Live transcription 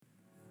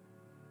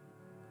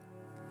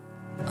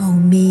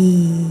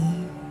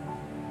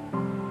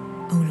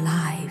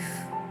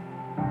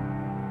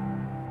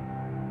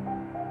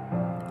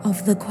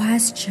of the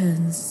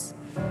questions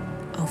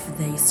of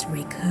this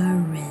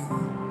recurring,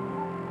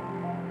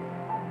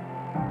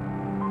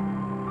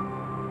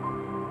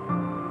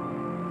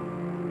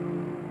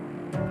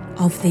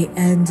 of the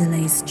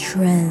endless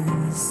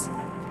trends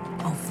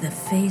of the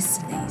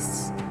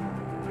faithless,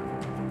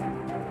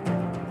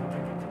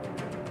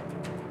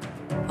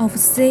 of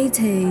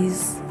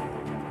cities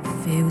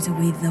filled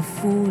with the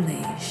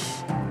foolish,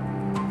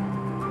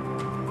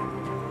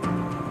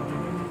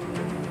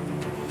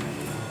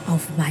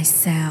 of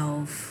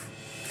myself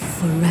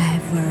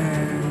forever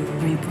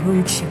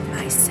reproaching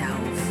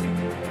myself.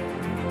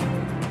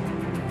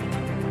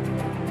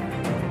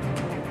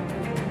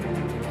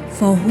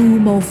 For who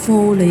more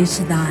foolish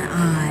than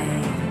I,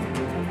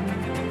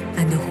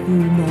 and who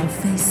more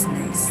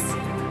faithless?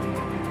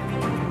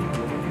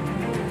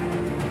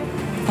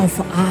 Of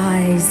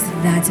eyes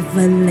that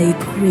vainly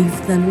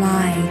crave the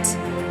light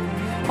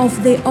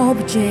of the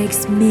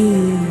objects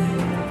me,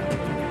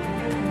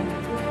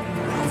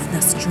 of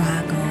the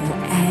struggle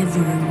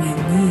ever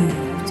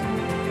renewed,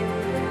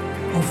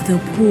 of the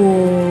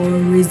poor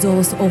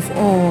resource of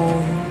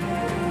all,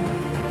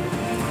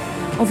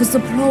 of the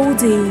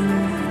plodding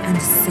and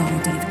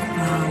sordid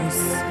crowds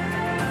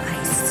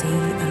I see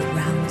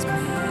around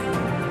me,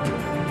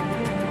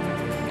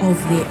 of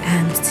the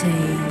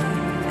empty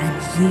and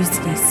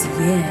useless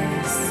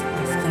years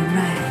of the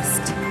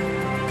rest,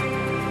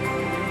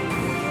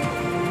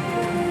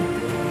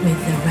 with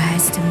the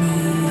rest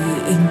me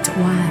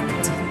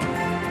intertwined.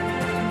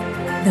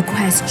 The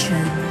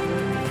question,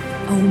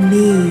 oh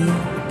me,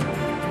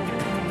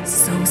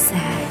 so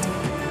sad,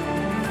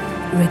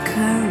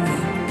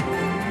 recurring,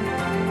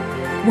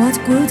 what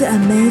good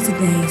amid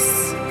this?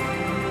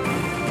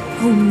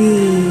 Oh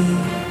me,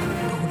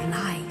 oh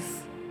life,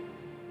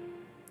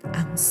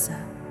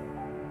 answer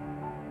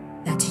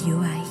that you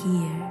are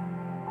here,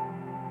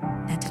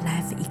 that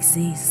life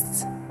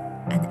exists,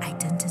 and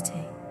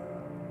identity,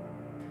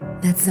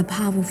 that the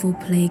powerful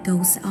play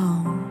goes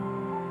on,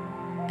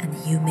 and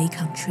you may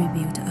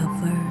contribute a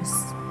verse.